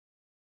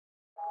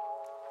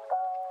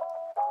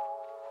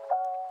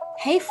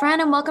Hey,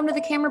 friend, and welcome to the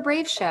Camera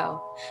Brave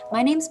Show.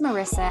 My name's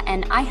Marissa,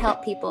 and I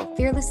help people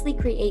fearlessly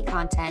create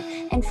content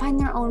and find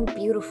their own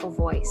beautiful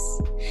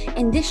voice.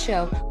 In this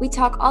show, we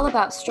talk all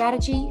about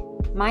strategy,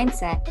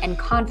 mindset, and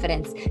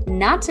confidence,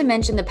 not to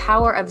mention the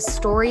power of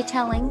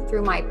storytelling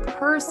through my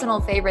personal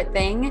favorite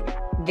thing,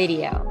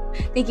 video.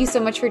 Thank you so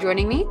much for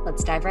joining me.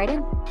 Let's dive right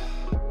in.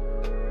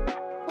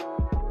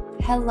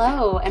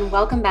 Hello, and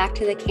welcome back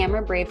to the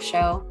Camera Brave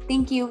Show.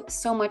 Thank you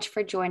so much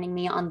for joining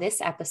me on this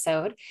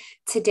episode.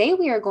 Today,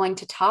 we are going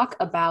to talk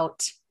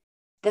about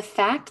the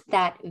fact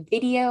that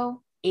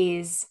video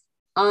is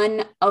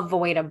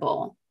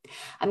unavoidable.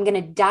 I'm going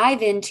to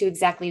dive into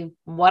exactly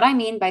what I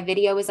mean by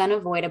video is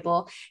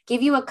unavoidable,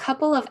 give you a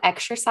couple of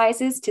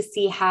exercises to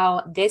see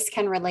how this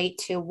can relate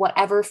to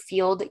whatever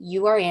field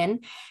you are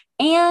in,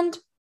 and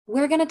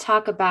we're going to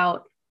talk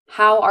about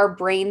how our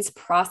brains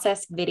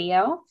process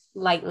video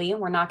lightly.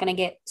 We're not going to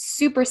get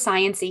super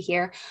sciencey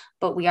here,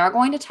 but we are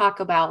going to talk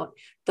about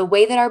the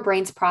way that our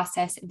brains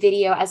process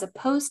video as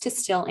opposed to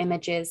still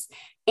images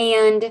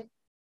and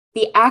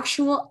the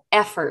actual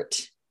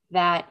effort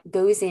that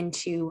goes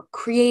into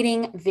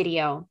creating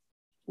video,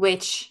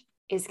 which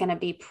is going to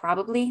be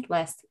probably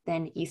less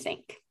than you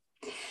think.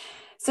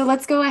 So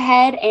let's go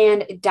ahead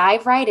and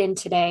dive right in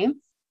today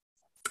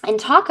and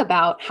talk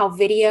about how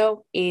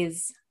video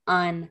is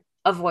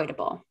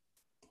unavoidable.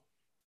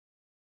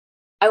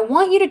 I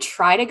want you to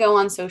try to go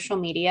on social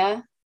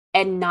media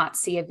and not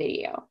see a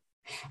video.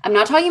 I'm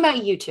not talking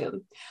about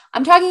YouTube.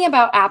 I'm talking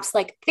about apps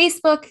like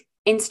Facebook,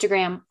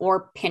 Instagram,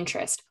 or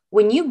Pinterest.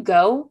 When you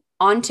go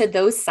onto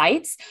those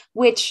sites,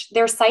 which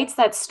they're sites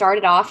that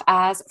started off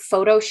as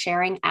photo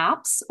sharing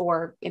apps,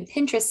 or in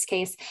Pinterest's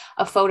case,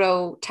 a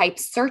photo type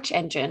search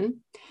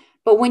engine.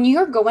 But when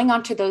you're going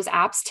onto those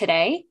apps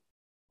today,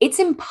 it's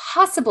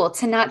impossible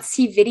to not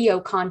see video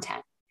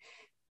content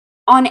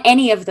on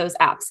any of those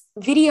apps.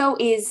 Video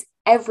is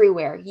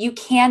everywhere. You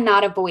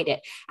cannot avoid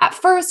it. At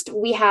first,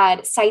 we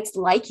had sites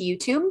like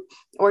YouTube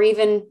or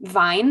even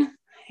Vine.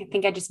 I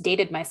think I just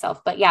dated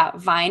myself, but yeah,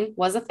 Vine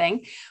was a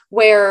thing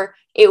where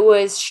it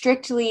was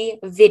strictly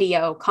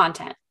video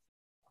content.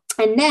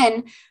 And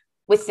then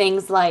with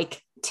things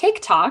like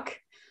TikTok,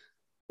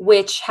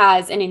 which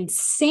has an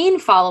insane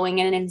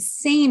following and an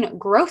insane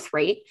growth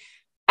rate,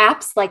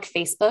 apps like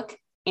Facebook,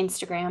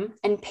 Instagram,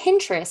 and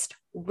Pinterest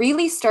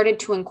really started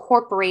to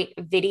incorporate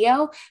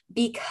video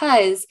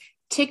because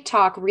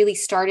TikTok really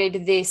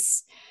started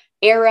this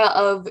era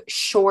of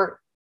short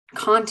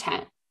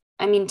content.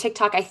 I mean,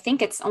 TikTok, I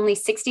think it's only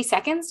 60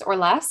 seconds or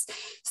less.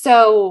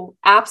 So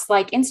apps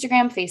like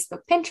Instagram,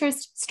 Facebook,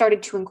 Pinterest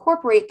started to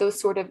incorporate those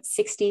sort of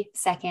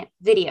 60-second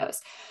videos.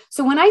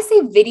 So when I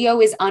say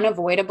video is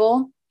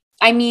unavoidable,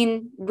 I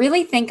mean,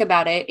 really think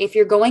about it. If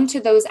you're going to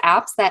those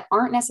apps that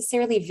aren't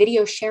necessarily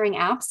video sharing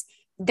apps,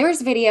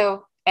 there's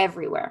video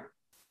everywhere.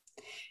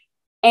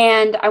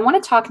 And I want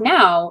to talk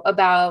now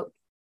about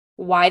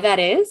why that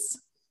is.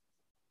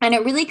 And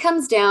it really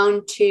comes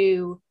down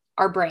to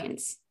our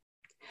brains.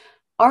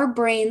 Our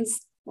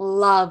brains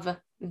love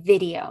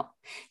video.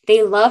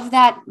 They love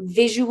that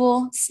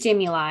visual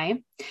stimuli.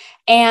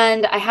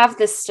 And I have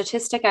this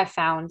statistic I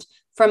found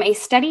from a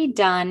study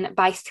done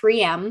by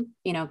 3M,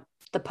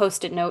 the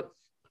Post-it note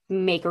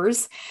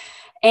makers.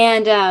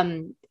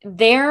 And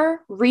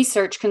their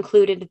research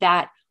concluded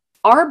that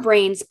our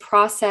brains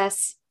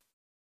process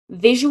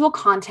visual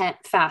content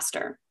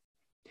faster.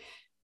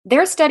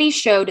 Their study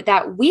showed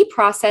that we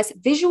process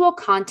visual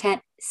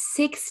content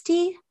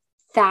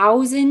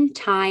 60,000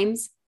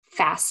 times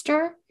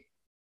faster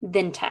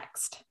than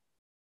text.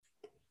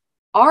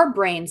 Our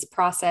brains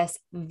process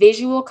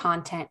visual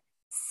content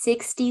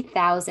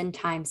 60,000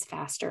 times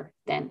faster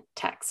than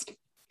text.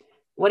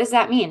 What does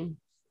that mean?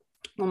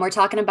 When we're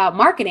talking about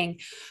marketing,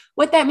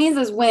 what that means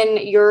is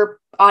when your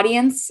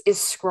audience is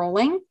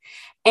scrolling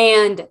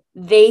and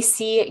they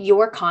see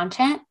your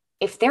content,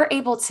 if they're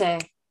able to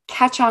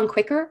catch on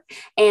quicker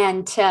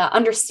and to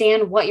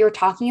understand what you're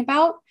talking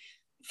about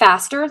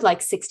faster,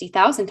 like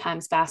 60,000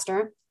 times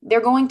faster,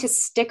 they're going to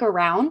stick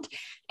around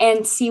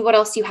and see what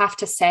else you have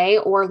to say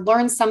or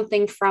learn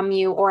something from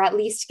you, or at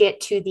least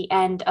get to the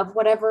end of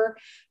whatever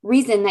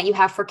reason that you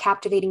have for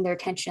captivating their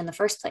attention in the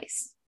first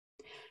place.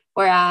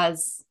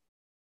 Whereas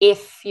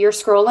if you're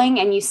scrolling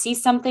and you see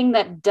something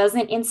that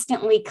doesn't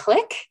instantly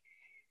click,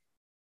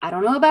 I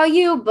don't know about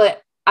you,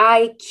 but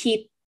I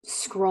keep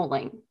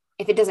scrolling.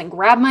 If it doesn't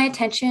grab my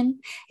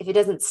attention, if it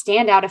doesn't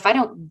stand out, if I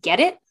don't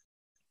get it,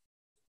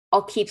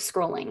 I'll keep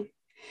scrolling.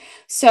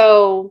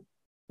 So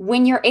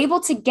when you're able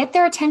to get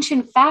their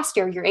attention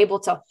faster, you're able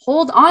to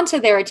hold on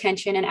to their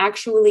attention and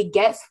actually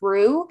get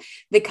through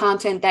the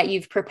content that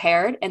you've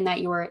prepared and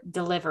that you're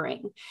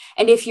delivering.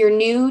 And if you're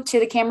new to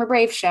the Camera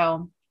Brave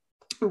Show,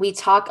 we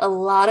talk a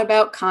lot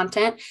about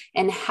content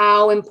and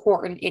how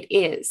important it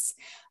is,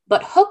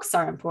 but hooks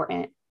are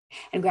important,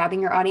 and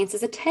grabbing your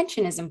audience's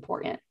attention is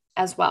important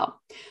as well.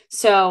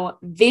 So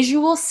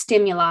visual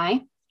stimuli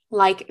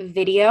like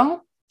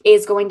video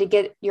is going to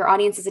get your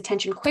audience's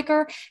attention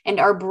quicker, and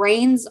our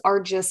brains are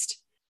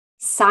just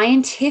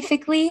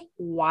scientifically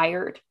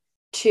wired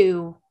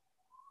to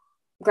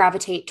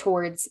gravitate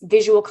towards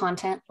visual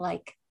content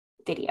like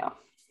video.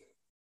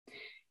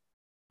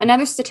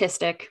 Another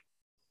statistic,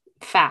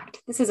 fact,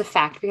 this is a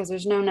fact because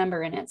there's no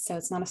number in it, so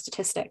it's not a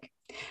statistic.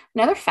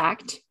 Another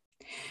fact,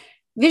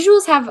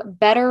 visuals have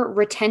better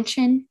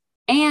retention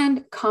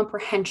and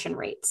comprehension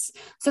rates.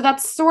 So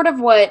that's sort of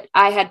what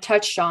I had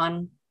touched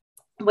on,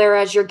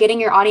 whereas you're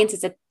getting your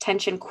audience's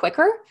attention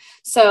quicker.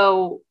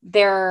 So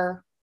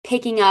they're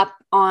picking up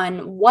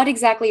on what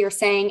exactly you're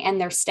saying and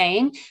they're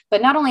staying,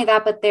 but not only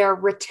that, but they're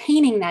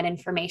retaining that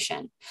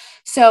information.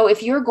 So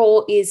if your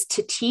goal is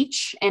to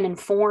teach and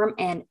inform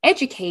and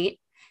educate,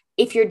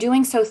 if you're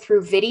doing so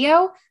through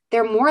video,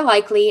 they're more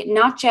likely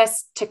not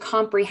just to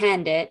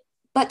comprehend it,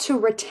 but to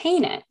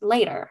retain it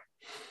later.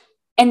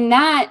 And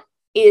that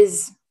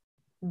is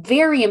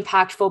very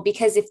impactful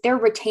because if they're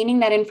retaining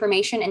that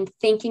information and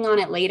thinking on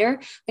it later,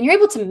 when you're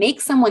able to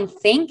make someone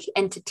think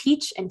and to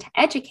teach and to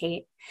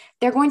educate,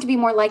 they're going to be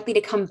more likely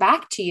to come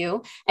back to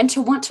you and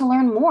to want to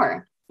learn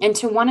more and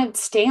to want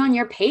to stay on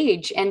your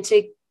page and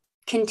to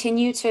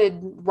continue to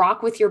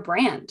rock with your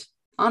brand,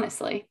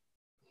 honestly.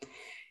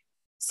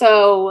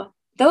 So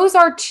those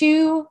are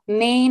two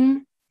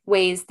main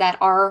ways that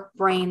our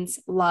brains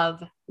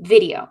love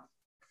video.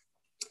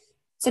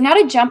 So now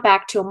to jump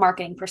back to a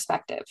marketing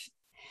perspective,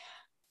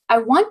 I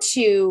want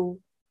to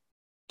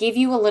give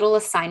you a little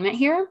assignment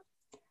here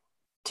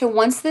to,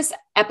 once this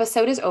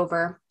episode is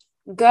over,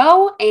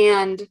 go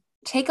and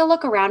take a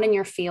look around in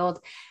your field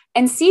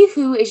and see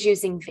who is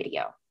using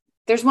video.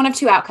 There's one of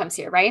two outcomes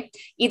here, right?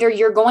 Either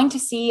you're going to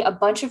see a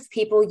bunch of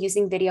people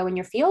using video in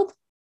your field,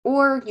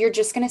 or you're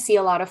just going to see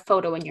a lot of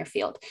photo in your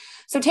field.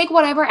 So take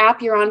whatever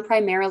app you're on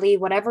primarily,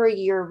 whatever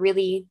you're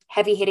really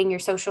heavy hitting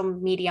your social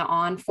media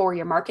on for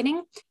your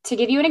marketing. To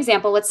give you an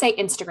example, let's say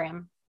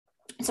Instagram.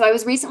 So I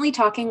was recently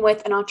talking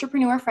with an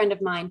entrepreneur friend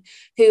of mine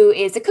who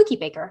is a cookie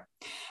baker.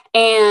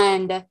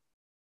 And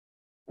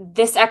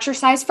this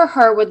exercise for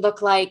her would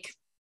look like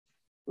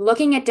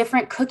looking at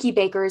different cookie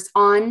bakers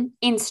on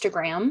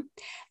Instagram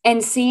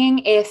and seeing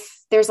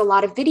if there's a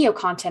lot of video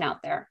content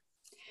out there.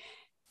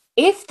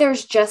 If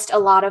there's just a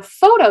lot of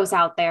photos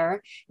out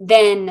there,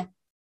 then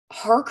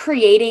her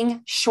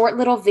creating short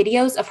little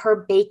videos of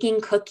her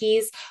baking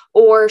cookies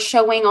or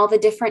showing all the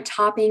different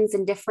toppings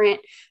and different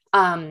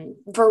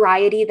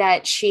variety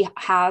that she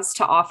has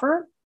to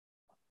offer,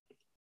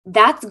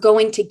 that's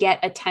going to get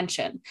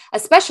attention,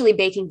 especially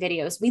baking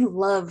videos. We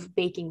love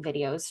baking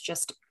videos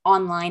just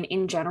online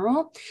in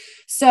general.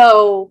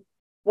 So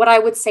what I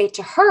would say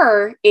to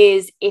her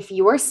is, if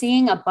you're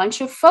seeing a bunch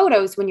of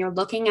photos when you're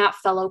looking at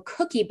fellow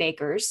cookie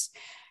bakers,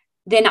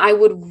 then I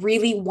would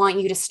really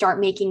want you to start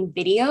making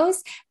videos.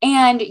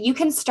 And you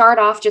can start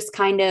off just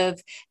kind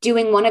of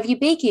doing one of you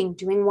baking,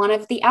 doing one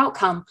of the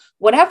outcome,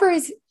 whatever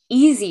is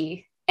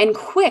easy and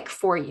quick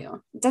for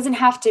you. It doesn't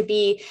have to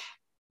be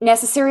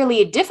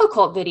necessarily a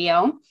difficult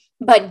video,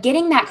 but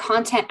getting that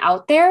content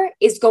out there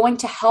is going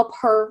to help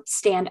her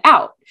stand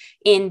out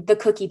in the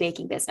cookie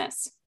baking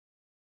business.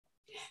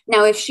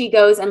 Now, if she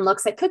goes and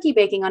looks at cookie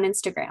baking on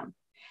Instagram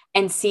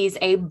and sees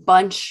a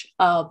bunch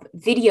of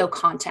video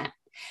content,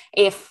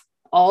 if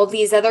all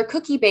these other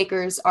cookie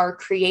bakers are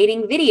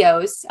creating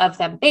videos of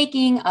them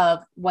baking,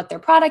 of what their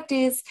product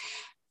is,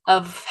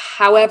 of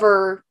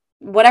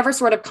whatever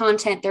sort of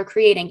content they're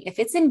creating, if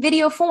it's in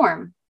video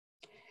form,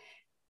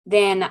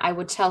 then I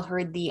would tell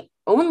her the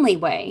only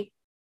way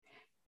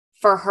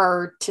for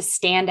her to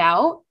stand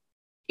out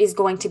is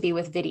going to be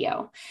with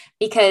video.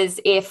 Because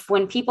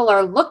when people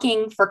are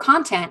looking for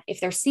content,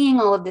 if they're seeing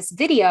all of this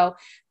video,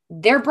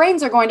 their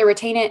brains are going to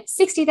retain it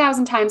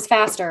 60,000 times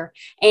faster,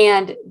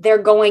 and they're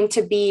going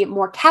to be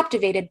more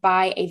captivated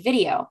by a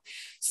video.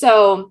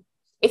 So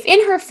if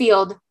in her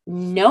field,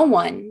 no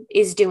one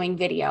is doing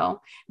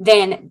video,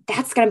 then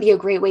that's going to be a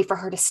great way for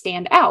her to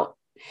stand out.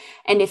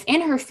 And if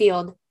in her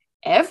field,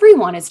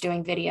 everyone is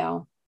doing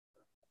video,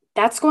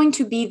 that's going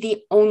to be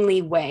the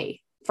only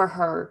way for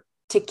her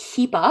to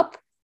keep up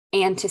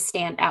and to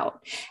stand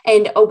out.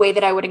 And a way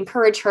that I would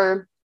encourage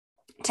her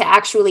to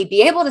actually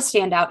be able to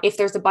stand out if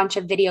there's a bunch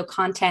of video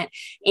content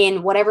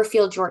in whatever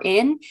field you're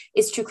in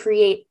is to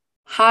create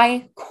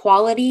high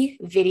quality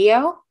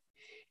video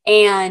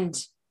and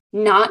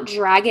not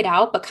drag it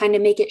out, but kind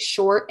of make it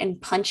short and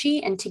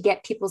punchy and to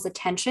get people's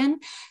attention.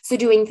 So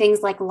doing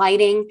things like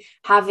lighting,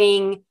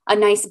 having a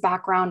nice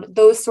background,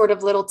 those sort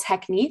of little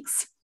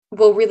techniques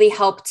will really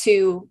help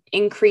to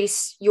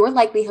increase your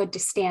likelihood to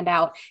stand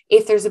out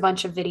if there's a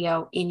bunch of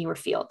video in your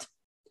field.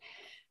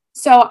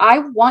 So I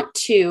want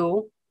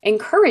to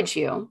encourage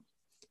you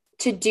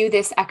to do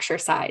this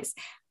exercise.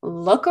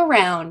 Look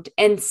around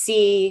and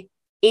see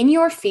in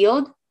your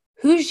field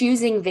who's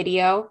using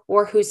video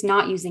or who's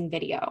not using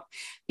video.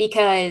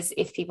 Because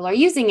if people are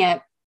using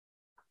it,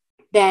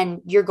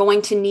 then you're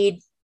going to need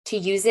to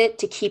use it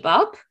to keep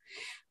up.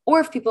 Or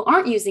if people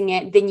aren't using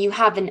it, then you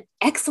have an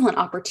excellent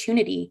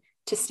opportunity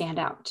to stand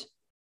out.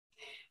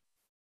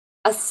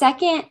 A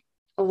second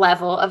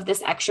level of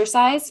this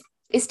exercise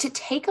is to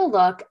take a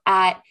look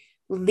at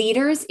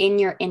leaders in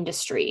your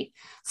industry.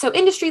 So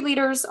industry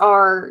leaders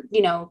are,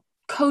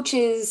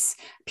 coaches,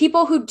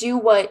 people who do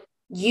what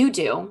you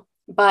do,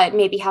 but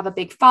maybe have a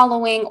big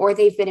following or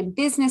they've been in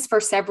business for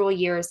several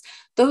years,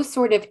 those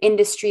sort of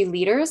industry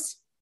leaders,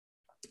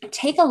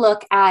 take a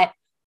look at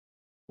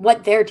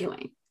what they're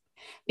doing.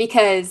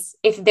 Because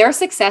if they're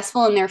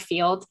successful in their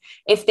field,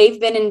 if they've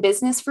been in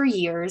business for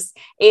years,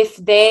 if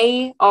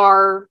they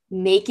are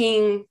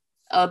making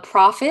a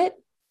profit,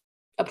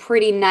 a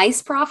pretty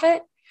nice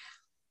profit,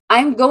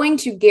 I'm going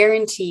to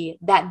guarantee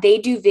that they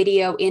do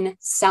video in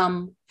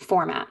some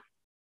format.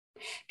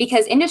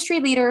 Because industry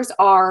leaders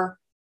are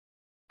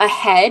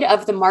ahead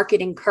of the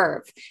marketing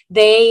curve.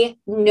 They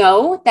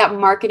know that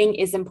marketing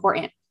is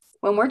important.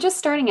 When we're just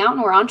starting out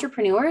and we're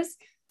entrepreneurs,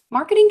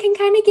 marketing can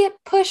kind of get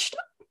pushed.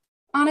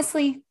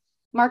 Honestly,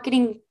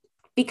 marketing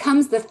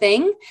becomes the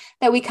thing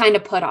that we kind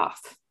of put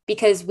off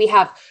because we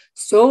have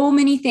so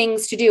many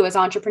things to do as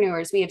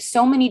entrepreneurs. We have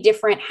so many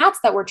different hats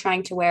that we're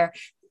trying to wear.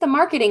 The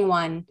marketing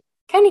one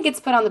kind of gets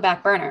put on the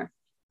back burner.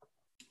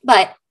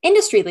 But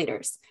industry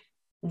leaders,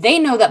 they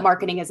know that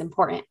marketing is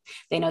important.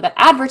 They know that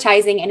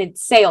advertising and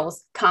its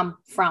sales come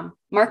from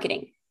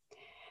marketing.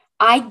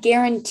 I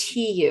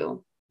guarantee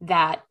you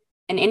that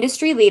an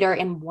industry leader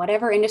in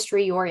whatever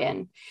industry you're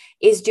in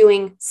is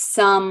doing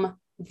some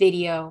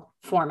video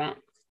format.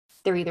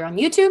 They're either on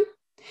YouTube,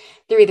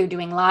 they're either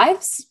doing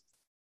lives,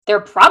 they're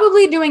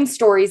probably doing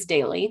stories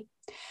daily.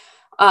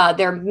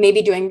 They're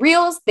maybe doing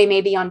reels, they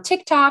may be on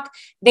TikTok.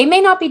 They may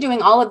not be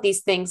doing all of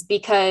these things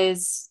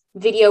because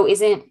video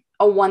isn't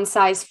a one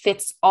size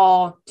fits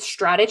all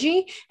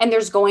strategy. And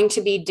there's going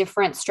to be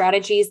different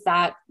strategies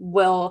that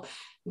will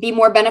be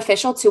more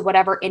beneficial to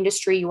whatever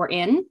industry you're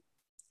in.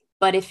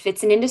 But if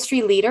it's an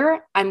industry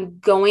leader, I'm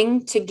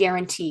going to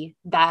guarantee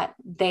that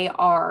they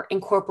are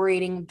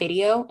incorporating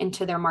video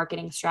into their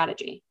marketing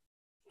strategy.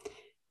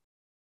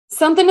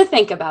 Something to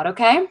think about,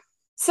 okay?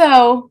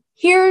 So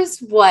here's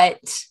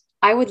what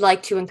I would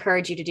like to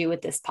encourage you to do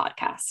with this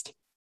podcast.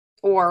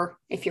 Or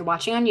if you're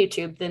watching on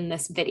YouTube, then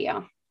this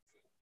video.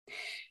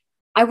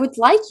 I would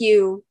like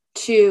you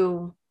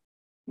to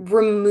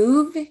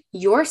remove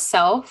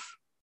yourself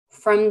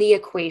from the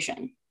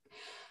equation.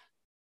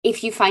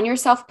 If you find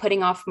yourself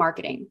putting off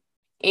marketing,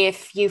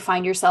 if you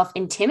find yourself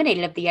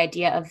intimidated of the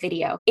idea of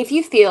video, if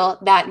you feel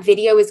that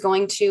video is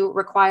going to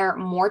require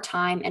more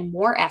time and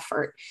more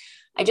effort,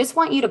 I just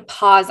want you to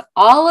pause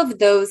all of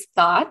those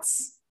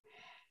thoughts.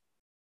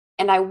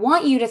 And I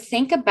want you to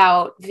think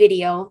about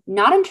video,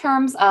 not in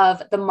terms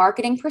of the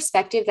marketing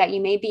perspective that you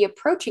may be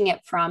approaching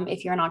it from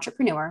if you're an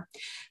entrepreneur,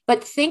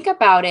 but think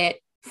about it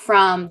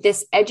from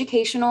this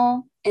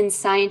educational and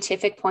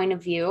scientific point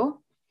of view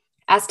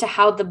as to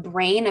how the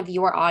brain of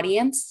your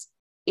audience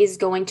is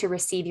going to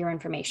receive your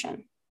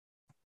information.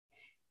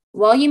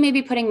 While you may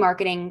be putting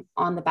marketing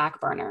on the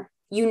back burner,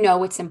 you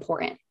know it's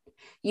important.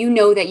 You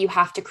know that you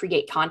have to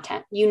create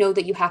content. You know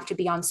that you have to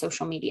be on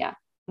social media.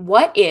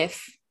 What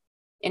if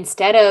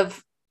instead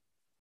of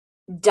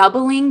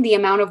doubling the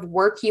amount of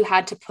work you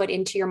had to put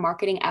into your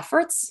marketing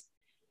efforts,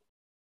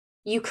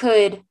 you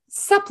could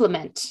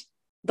supplement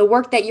the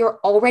work that you're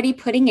already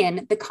putting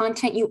in, the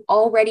content you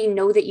already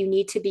know that you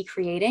need to be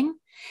creating,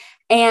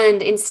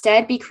 and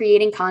instead be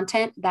creating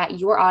content that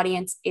your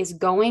audience is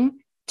going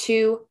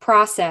to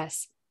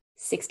process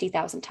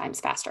 60,000 times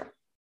faster.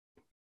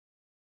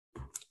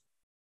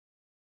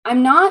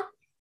 I'm not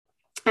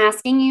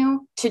asking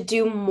you to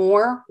do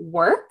more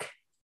work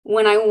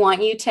when I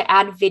want you to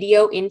add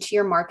video into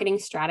your marketing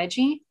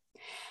strategy.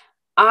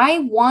 I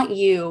want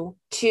you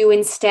to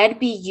instead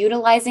be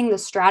utilizing the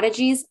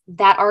strategies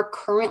that are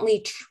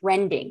currently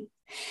trending,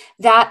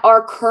 that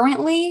are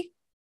currently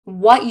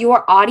what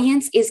your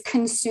audience is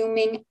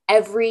consuming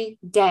every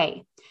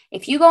day.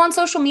 If you go on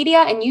social media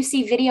and you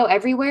see video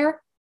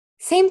everywhere,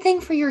 same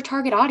thing for your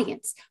target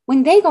audience.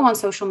 When they go on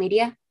social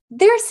media,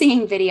 they're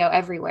seeing video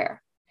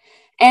everywhere.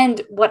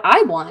 And what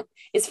I want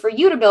is for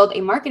you to build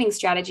a marketing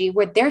strategy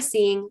where they're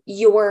seeing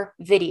your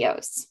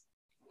videos.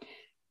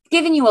 I've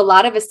given you a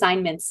lot of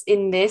assignments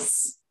in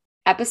this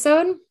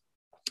episode,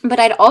 but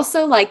I'd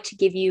also like to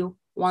give you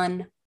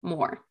one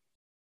more.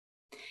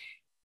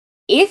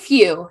 If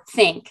you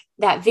think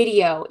that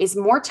video is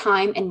more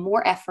time and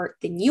more effort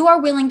than you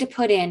are willing to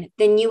put in,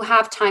 than you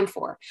have time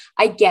for,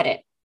 I get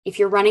it. If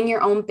you're running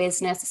your own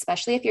business,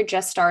 especially if you're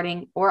just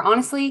starting, or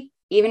honestly,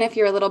 even if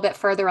you're a little bit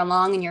further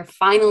along and you're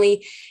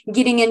finally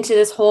getting into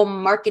this whole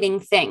marketing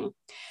thing,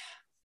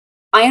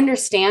 I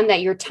understand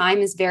that your time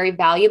is very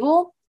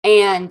valuable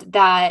and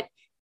that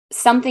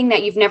something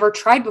that you've never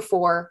tried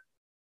before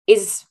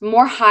is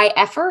more high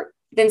effort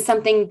than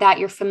something that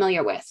you're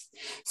familiar with.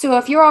 So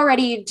if you're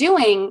already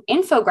doing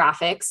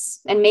infographics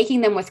and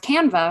making them with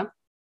Canva,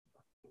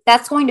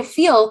 that's going to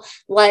feel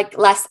like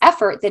less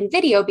effort than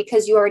video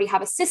because you already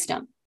have a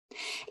system.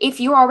 If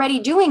you're already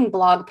doing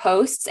blog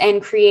posts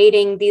and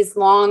creating these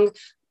long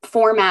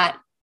format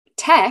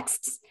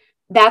texts,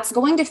 that's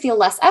going to feel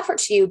less effort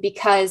to you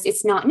because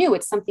it's not new.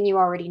 It's something you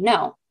already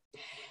know.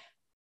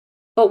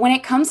 But when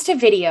it comes to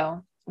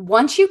video,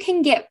 once you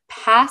can get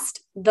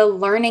past the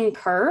learning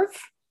curve,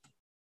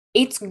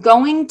 it's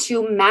going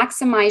to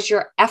maximize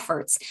your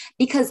efforts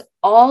because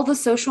all the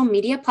social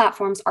media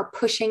platforms are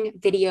pushing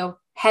video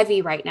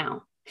heavy right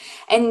now.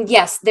 And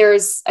yes,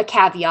 there's a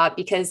caveat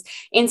because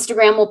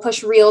Instagram will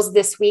push reels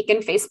this week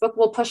and Facebook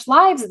will push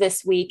lives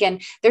this week.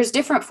 And there's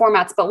different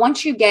formats. But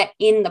once you get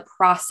in the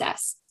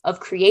process of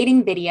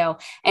creating video,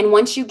 and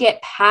once you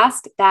get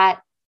past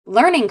that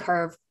learning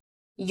curve,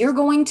 you're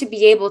going to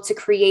be able to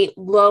create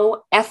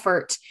low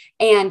effort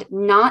and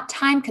not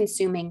time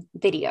consuming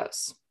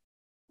videos.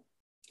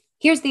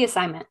 Here's the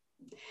assignment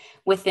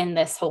within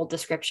this whole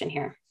description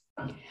here.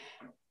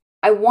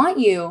 I want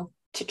you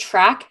to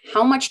track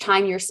how much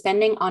time you're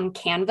spending on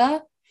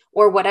Canva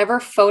or whatever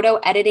photo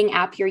editing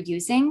app you're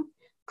using,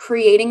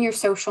 creating your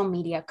social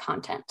media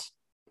content.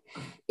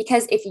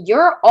 Because if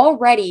you're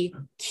already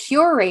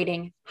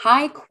curating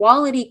high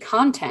quality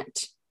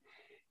content,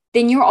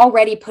 then you're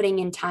already putting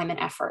in time and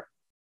effort.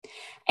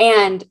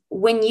 And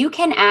when you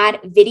can add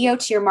video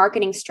to your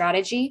marketing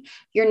strategy,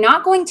 you're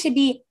not going to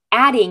be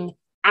adding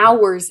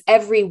hours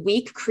every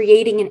week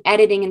creating and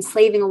editing and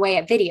slaving away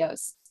at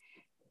videos.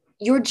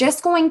 You're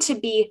just going to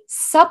be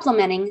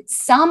supplementing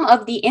some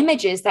of the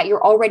images that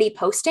you're already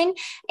posting.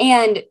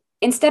 And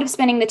instead of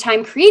spending the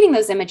time creating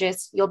those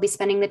images, you'll be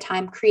spending the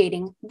time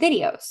creating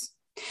videos.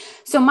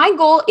 So my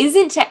goal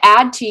isn't to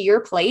add to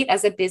your plate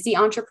as a busy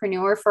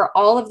entrepreneur for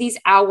all of these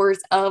hours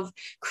of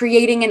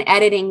creating and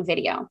editing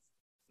video.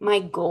 My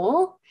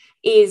goal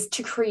is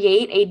to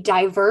create a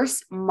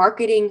diverse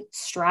marketing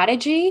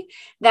strategy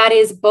that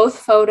is both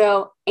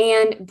photo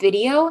and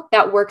video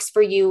that works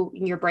for you,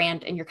 your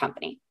brand, and your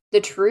company.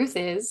 The truth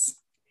is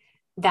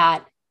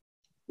that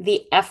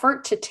the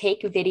effort to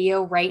take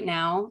video right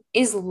now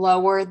is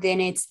lower than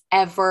it's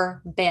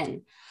ever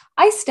been.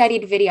 I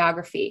studied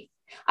videography.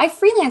 I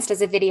freelanced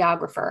as a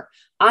videographer.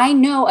 I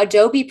know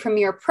Adobe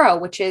Premiere Pro,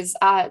 which is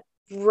a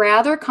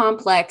rather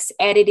complex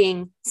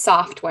editing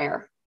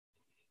software.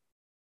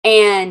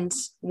 And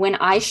when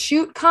I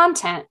shoot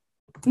content,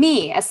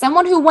 me, as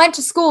someone who went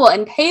to school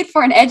and paid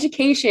for an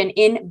education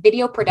in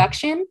video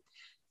production,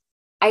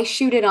 I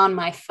shoot it on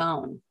my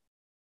phone.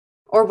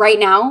 Or right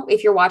now,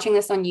 if you're watching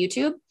this on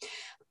YouTube,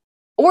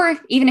 or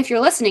even if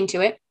you're listening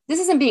to it, this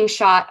isn't being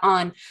shot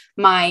on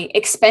my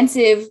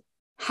expensive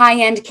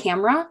high-end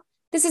camera.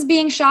 This is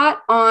being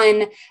shot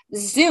on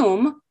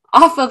Zoom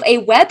off of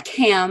a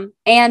webcam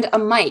and a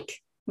mic,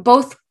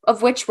 both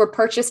of which were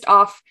purchased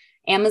off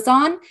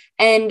Amazon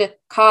and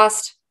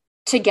cost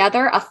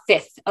together a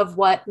fifth of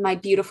what my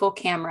beautiful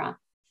camera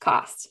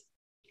costs.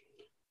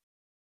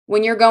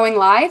 When you're going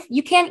live,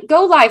 you can't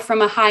go live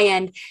from a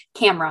high-end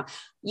camera.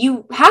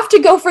 You have to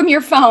go from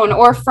your phone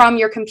or from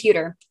your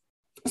computer.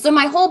 So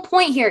my whole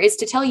point here is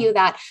to tell you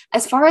that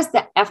as far as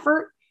the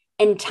effort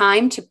and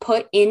time to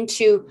put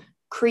into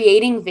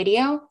creating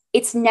video,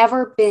 it's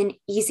never been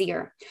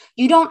easier.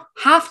 You don't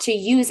have to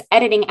use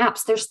editing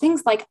apps. There's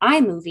things like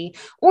iMovie,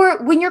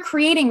 or when you're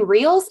creating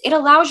reels, it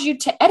allows you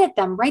to edit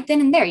them right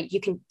then and there. You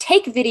can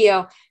take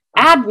video,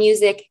 add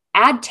music,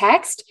 add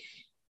text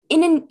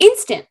in an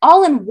instant,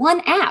 all in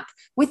one app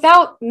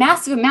without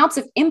massive amounts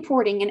of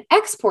importing and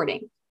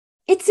exporting.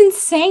 It's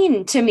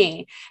insane to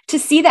me to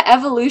see the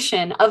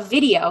evolution of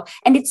video.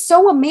 And it's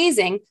so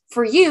amazing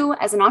for you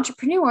as an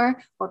entrepreneur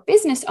or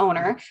business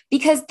owner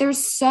because there's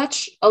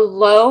such a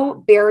low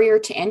barrier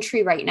to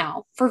entry right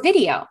now for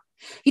video.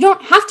 You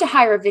don't have to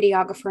hire a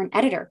videographer and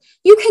editor.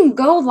 You can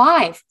go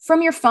live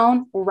from your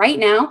phone right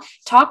now,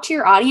 talk to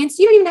your audience.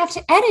 You don't even have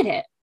to edit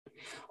it.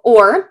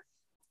 Or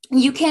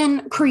you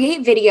can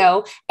create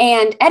video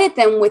and edit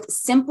them with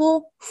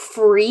simple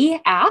free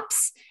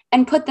apps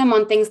and put them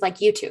on things like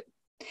YouTube.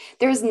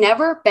 There's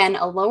never been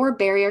a lower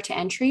barrier to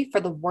entry for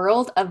the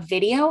world of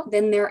video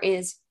than there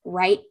is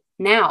right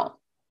now.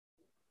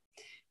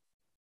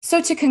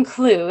 So to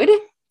conclude,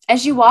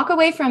 as you walk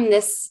away from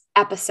this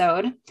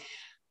episode,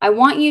 I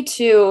want you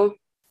to,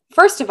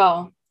 first of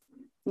all,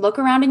 look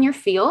around in your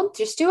field,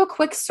 just do a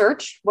quick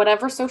search,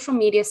 whatever social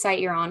media site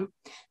you're on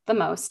the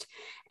most,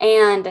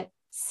 and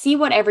see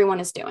what everyone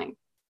is doing.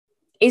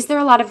 Is there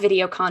a lot of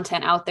video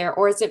content out there,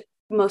 or is it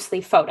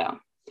mostly photo?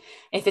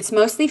 If it's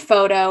mostly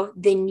photo,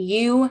 then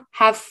you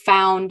have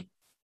found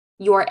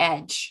your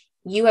edge.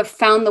 You have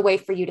found the way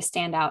for you to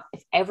stand out.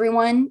 If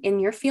everyone in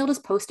your field is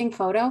posting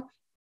photo,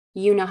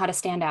 you know how to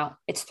stand out.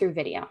 It's through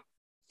video.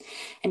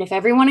 And if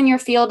everyone in your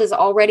field is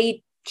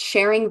already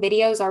sharing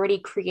videos, already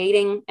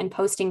creating and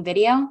posting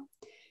video,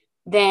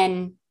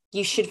 then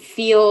you should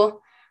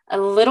feel a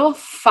little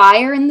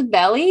fire in the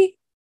belly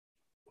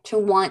to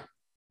want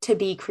to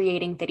be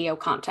creating video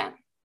content,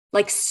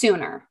 like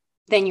sooner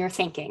than you're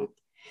thinking.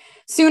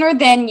 Sooner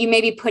than you may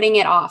be putting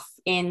it off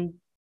in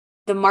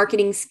the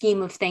marketing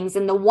scheme of things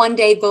and the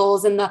one-day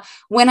goals and the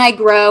when I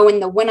grow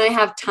and the when I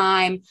have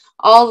time,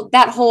 all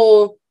that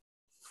whole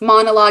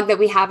monologue that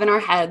we have in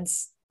our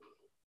heads.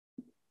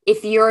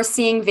 If you're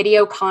seeing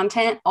video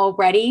content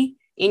already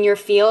in your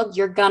field,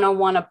 you're going to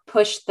want to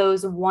push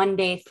those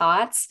one-day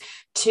thoughts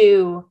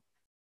to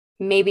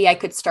maybe I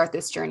could start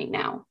this journey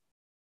now.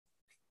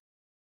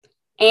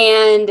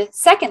 And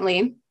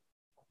secondly,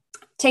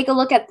 Take a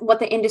look at what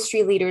the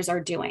industry leaders are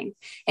doing.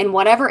 In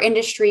whatever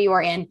industry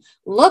you're in,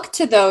 look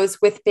to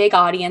those with big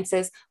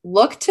audiences,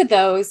 look to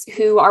those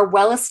who are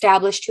well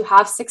established, who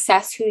have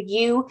success, who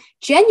you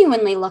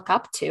genuinely look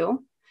up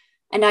to.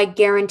 And I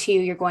guarantee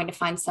you're going to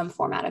find some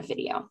format of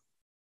video.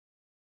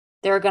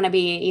 They're going to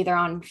be either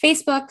on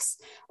Facebooks?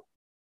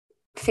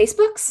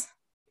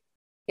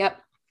 Yep.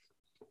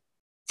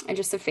 I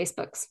just said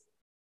Facebooks.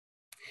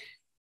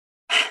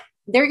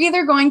 They're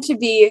either going to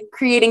be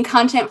creating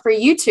content for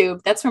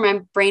YouTube. That's where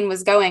my brain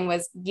was going,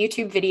 was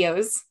YouTube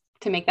videos,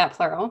 to make that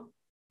plural.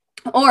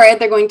 Or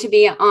they're going to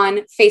be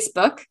on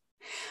Facebook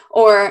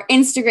or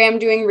Instagram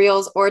doing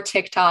Reels or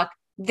TikTok.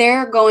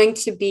 They're going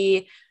to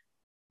be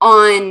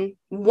on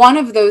one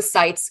of those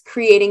sites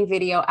creating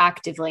video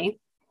actively.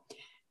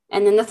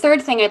 And then the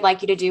third thing I'd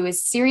like you to do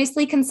is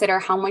seriously consider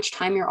how much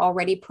time you're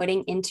already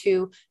putting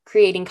into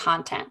creating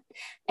content.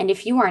 And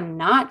if you are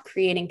not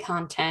creating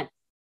content,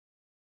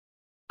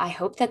 I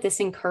hope that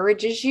this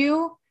encourages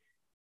you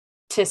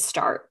to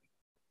start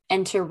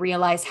and to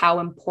realize how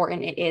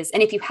important it is.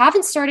 And if you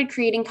haven't started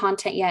creating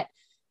content yet,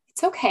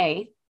 it's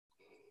okay.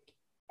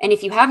 And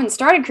if you haven't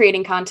started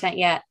creating content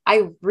yet,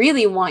 I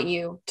really want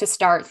you to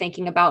start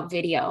thinking about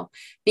video,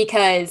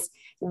 because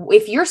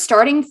if you're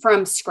starting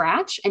from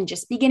scratch and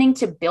just beginning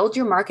to build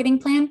your marketing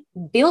plan,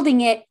 building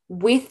it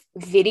with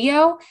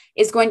video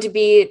is going to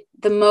be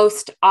the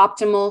most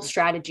optimal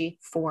strategy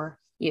for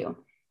you.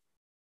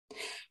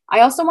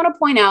 I also want to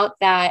point out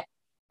that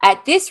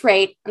at this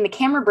rate, on the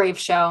Camera Brave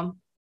show,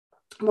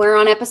 we're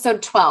on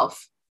episode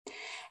 12.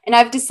 And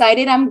I've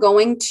decided I'm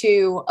going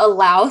to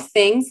allow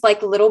things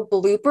like little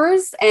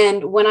bloopers.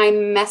 And when I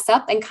mess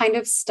up and kind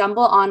of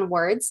stumble on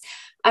words,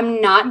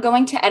 I'm not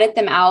going to edit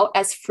them out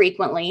as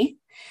frequently,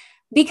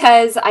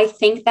 because I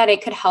think that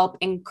it could help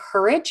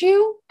encourage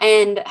you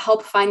and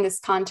help find this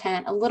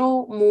content a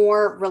little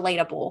more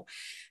relatable.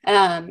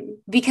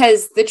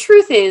 Because the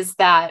truth is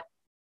that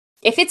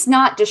if it's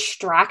not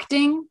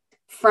distracting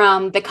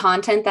from the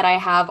content that I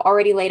have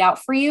already laid out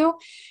for you,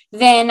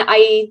 then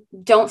I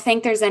don't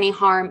think there's any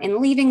harm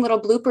in leaving little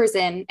bloopers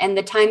in, and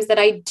the times that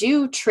I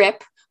do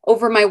trip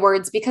over my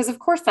words, because of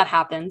course that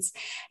happens.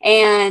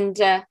 And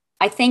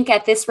I think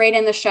at this rate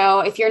in the show,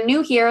 if you're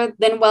new here,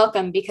 then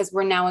welcome, because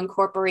we're now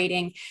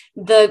incorporating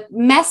the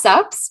mess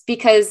ups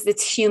because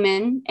it's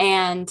human.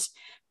 And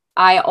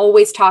I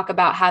always talk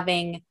about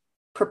having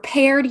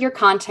prepared your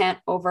content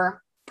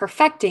over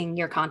perfecting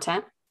your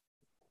content.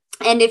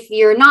 And if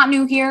you're not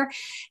new here,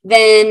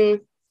 then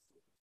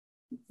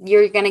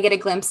you're going to get a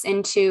glimpse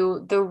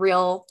into the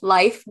real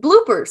life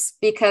bloopers,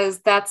 because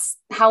that's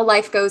how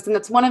life goes. And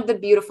that's one of the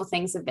beautiful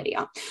things of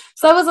video.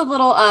 So that was a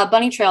little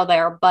bunny trail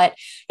there, but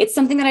it's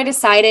something that I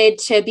decided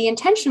to be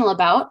intentional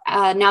about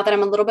now that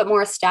I'm a little bit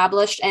more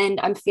established and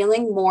I'm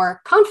feeling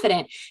more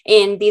confident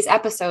in these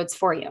episodes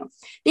for you.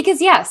 Because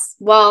yes,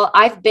 while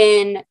I've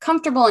been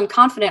comfortable and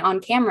confident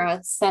on camera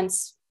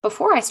since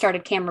before I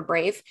started Camera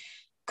Brave,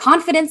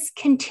 confidence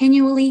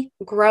continually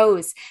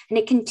grows and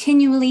it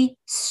continually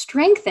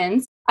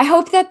strengthens. I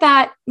hope that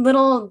that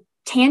little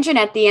tangent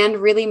at the end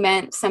really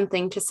meant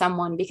something to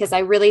someone, because I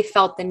really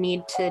felt the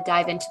need to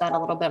dive into that a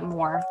little bit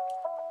more.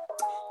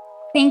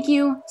 Thank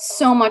you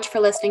so much for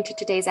listening to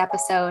today's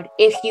episode.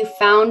 If you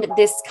found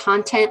this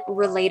content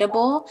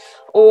relatable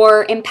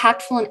or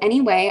impactful in any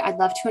way, I'd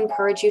love to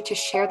encourage you to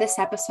share this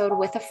episode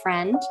with a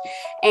friend.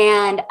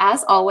 And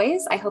as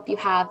always, I hope you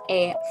have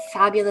a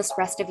fabulous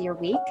rest of your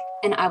week,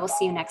 and I will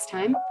see you next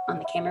time on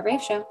the Camera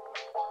Brave Show.